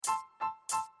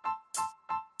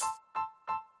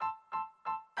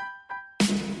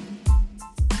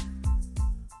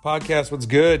Podcast, what's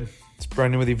good? It's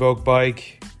Brendan with Evoke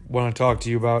Bike. Want to talk to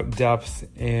you about depth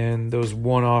and those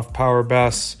one-off power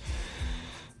bests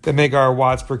that make our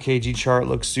watts per kg chart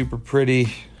look super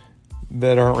pretty,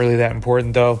 that aren't really that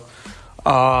important though.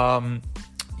 Somebody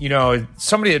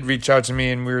had reached out to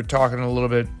me and we were talking a little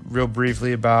bit real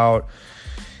briefly about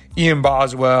Ian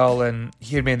Boswell, and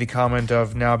he had made the comment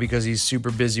of now because he's super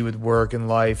busy with work and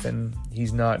life and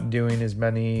he's not doing as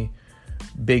many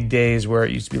big days where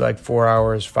it used to be like 4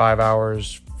 hours, 5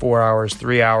 hours, 4 hours,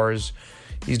 3 hours.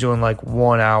 He's doing like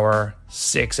 1 hour,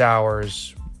 6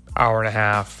 hours, hour and a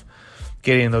half,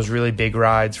 getting those really big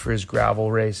rides for his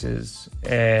gravel races.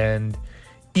 And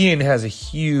Ian has a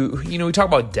huge, we talk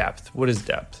about depth. What is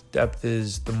depth? Depth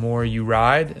is the more you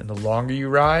ride and the longer you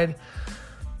ride,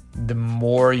 the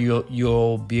more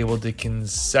you'll be able to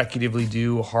consecutively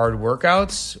do hard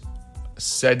workouts.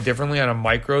 Said differently, on a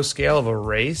micro scale of a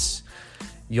race,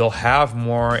 you'll have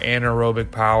more anaerobic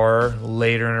power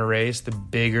later in a race the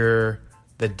bigger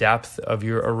the depth of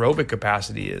your aerobic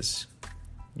capacity is.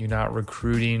 You're not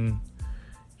recruiting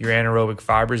your anaerobic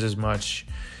fibers as much.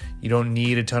 You don't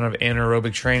need a ton of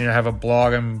anaerobic training. I have a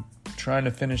blog I'm trying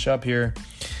to finish up here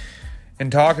and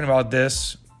talking about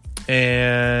this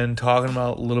and talking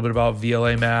about a little bit about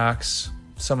VLA Max,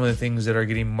 some of the things that are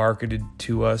getting marketed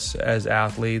to us as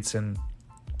athletes and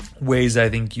ways I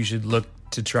think you should look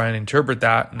to try and interpret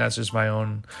that. And that's just my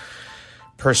own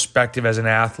perspective as an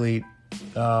athlete,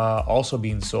 also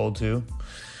being sold to.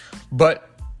 But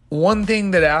one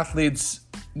thing that athletes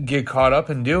get caught up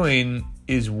in doing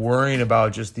is worrying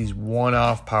about just these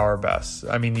one-off power bests.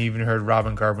 I mean, you even heard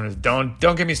Robin Carpenter, don't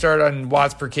get me started on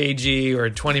watts per kg or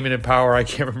 20-minute power. I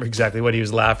can't remember exactly what he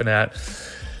was laughing at.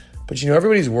 But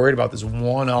everybody's worried about this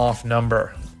one-off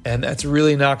number, and that's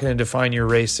really not going to define your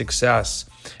race success.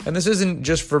 And this isn't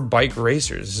just for bike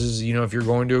racers. This is, if you're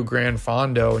going to a Gran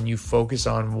Fondo and you focus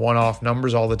on one-off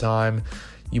numbers all the time,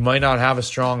 you might not have a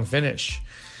strong finish.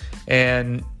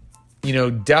 And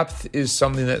depth is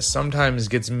something that sometimes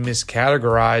gets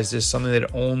miscategorized as something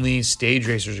that only stage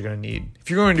racers are going to need. If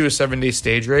you're going to do a 7-day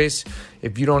stage race,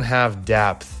 if you don't have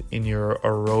depth in your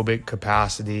aerobic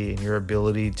capacity and your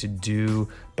ability to do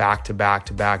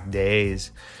back-to-back-to-back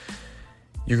days,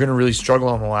 you're going to really struggle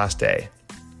on the last day.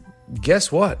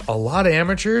 Guess what? A lot of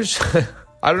amateurs,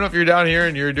 I don't know if you're down here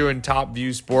and you're doing Top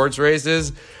View sports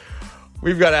races.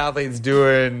 We've got athletes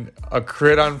doing a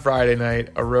crit on Friday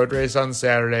night, a road race on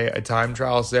Saturday, a time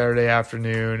trial Saturday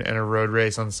afternoon, and a road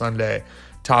race on Sunday.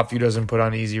 Top View doesn't put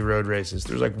on easy road races.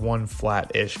 There's like one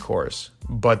flat-ish course,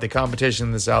 but the competition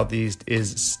in the Southeast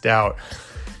is stout.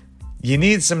 You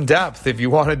need some depth if you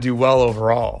want to do well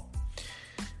overall.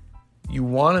 You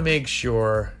want to make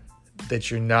sure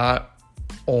that you're not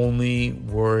only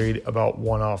worried about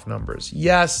one-off numbers.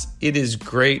 Yes, it is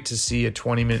great to see a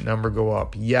 20-minute number go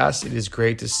up. Yes, it is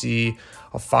great to see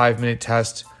a 5-minute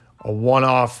test, a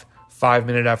one-off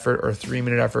 5-minute effort or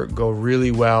 3-minute effort go really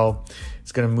well.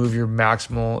 It's going to move your MAP,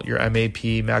 maximal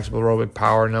aerobic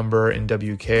power number in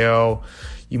WKO.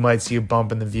 You might see a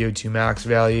bump in the VO2 max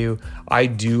value. I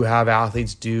do have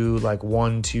athletes do like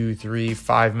 1, 2, 3,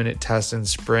 5-minute tests and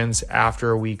sprints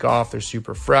after a week off. They're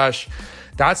super fresh.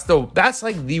 That's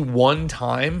like the one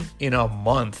time in a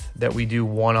month that we do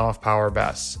one-off power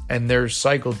bests, and they're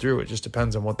cycled through. It just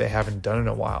depends on what they haven't done in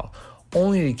a while,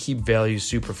 only to keep values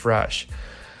super fresh.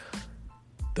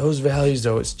 Those values,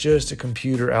 though, it's just a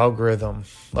computer algorithm.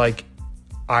 Like,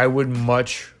 I would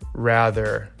much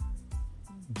rather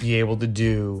be able to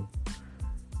do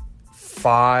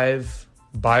 5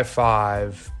 by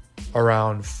 5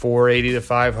 around 480 to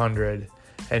 500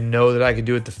 and know that I could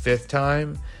do it the 5th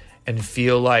time and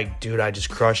feel like, dude, I just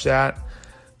crushed that,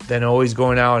 than always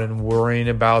going out and worrying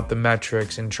about the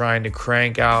metrics and trying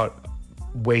to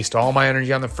waste all my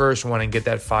energy on the first one and get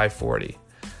that 540.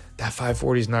 That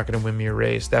 540 is not going to win me a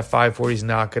race. That 540 is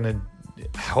not going to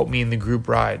help me in the group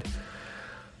ride.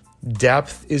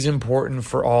 Depth is important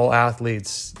for all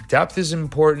athletes. Depth is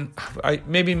important.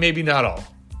 Maybe not all.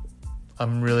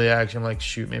 I'm like,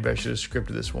 shoot, maybe I should have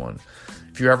scripted this one.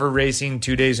 If you're ever racing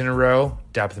 2 days in a row,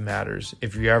 depth matters.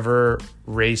 If you're ever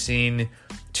racing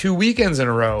 2 weekends in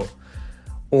a row,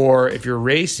 or if you're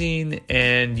racing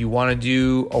and you want to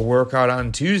do a workout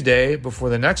on Tuesday before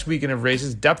the next weekend of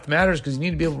races, depth matters because you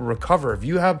need to be able to recover. If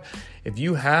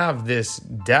you have this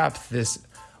depth, this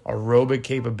aerobic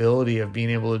capability of being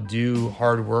able to do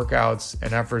hard workouts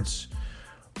and efforts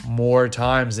more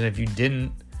times than if you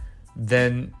didn't,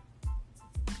 then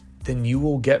you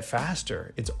will get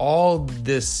faster. It's all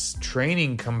this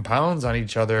training compounds on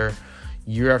each other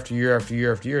year after year after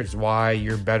year after year. It's why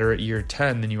you're better at year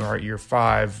 10 than you are at year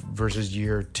 5 versus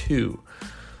year 2.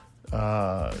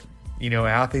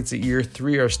 athletes at year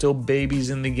 3 are still babies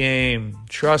in the game.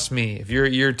 Trust me, if you're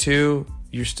at year 2,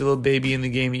 you're still a baby in the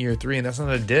game at year 3, and that's not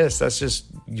a diss. That's just,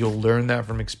 you'll learn that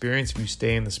from experience if you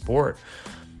stay in the sport.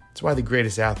 That's why the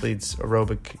greatest athletes,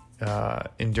 aerobic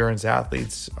endurance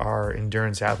athletes, are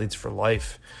endurance athletes for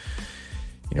life.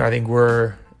 I think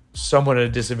we're somewhat at a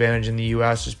disadvantage in the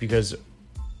U.S. just because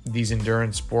these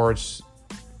endurance sports,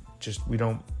 we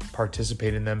don't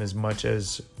participate in them as much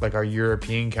as like our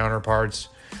European counterparts.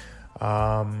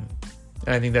 And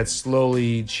I think that's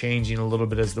slowly changing a little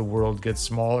bit as the world gets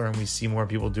smaller and we see more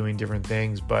people doing different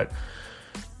things. But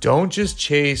don't just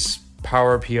chase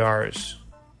power PRs.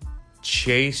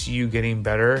 Chase you getting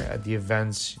better at the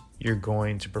events you're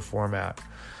going to perform at.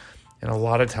 And a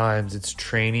lot of times it's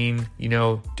training,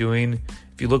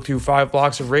 if you look through 5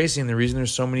 blocks of racing, the reason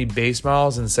there's so many base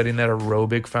miles and setting that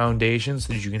aerobic foundation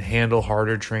so that you can handle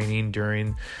harder training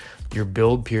during your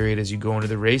build period as you go into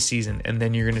the race season. And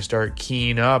then you're going to start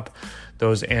keying up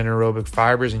those anaerobic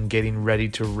fibers and getting ready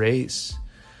to race.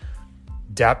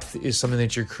 Depth is something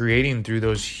that you're creating through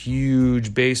those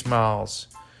huge base miles.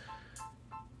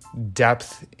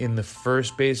 Depth in the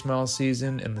first base mile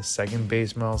season and the second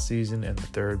base mile season and the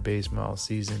third base mile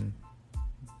season.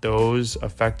 Those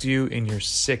affect you in your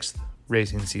 6th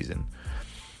racing season.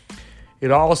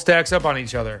 It all stacks up on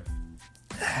each other.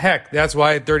 Heck, that's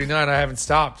why at 39 I haven't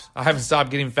stopped. I haven't stopped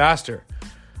getting faster.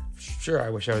 Sure, I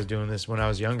wish I was doing this when I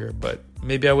was younger, but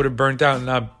maybe I would have burnt out and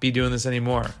not be doing this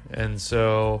anymore. And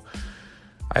so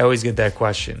I always get that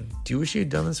question. Do you wish you had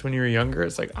done this when you were younger?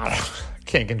 It's like, I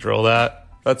can't control that.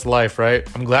 That's life, right?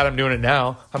 I'm glad I'm doing it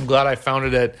now. I'm glad I found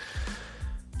it at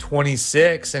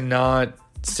 26 and not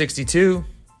 62.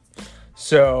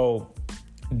 So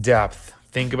depth.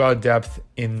 Think about depth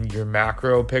in your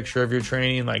macro picture of your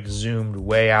training, like zoomed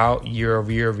way out year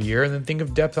over year over year. And then think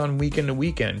of depth on weekend to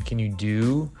weekend. Can you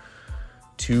do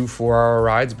 2 4-hour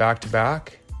rides back to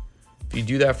back? If you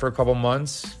do that for a couple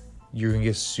months, you're going to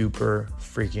get super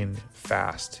freaking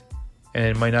fast. And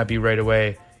it might not be right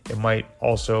away. It might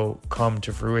also come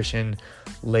to fruition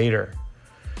later.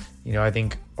 I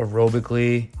think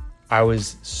aerobically, I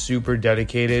was super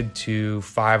dedicated to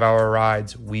 5-hour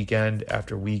rides weekend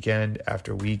after weekend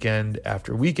after weekend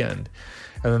after weekend.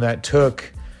 And then that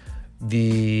took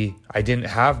I didn't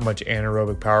have much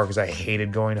anaerobic power because I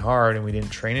hated going hard and we didn't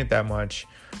train it that much.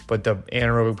 But the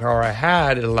anaerobic power I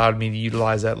had, it allowed me to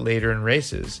utilize that later in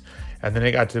races. And then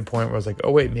it got to the point where I was like,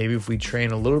 oh wait, maybe if we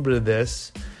train a little bit of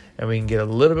this and we can get a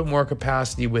little bit more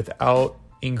capacity without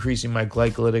increasing my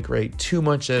glycolytic rate too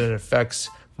much that it affects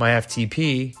my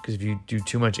FTP, because if you do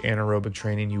too much anaerobic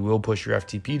training, you will push your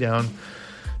FTP down,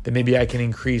 then maybe I can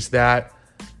increase that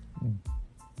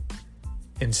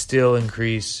and still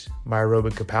increase my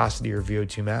aerobic capacity or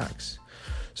VO2 max.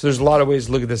 So there's a lot of ways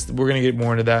to look at this. We're going to get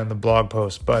more into that in the blog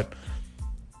post, but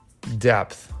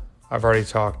depth, I've already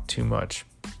talked too much.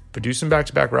 But do some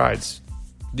back-to-back rides.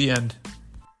 The end.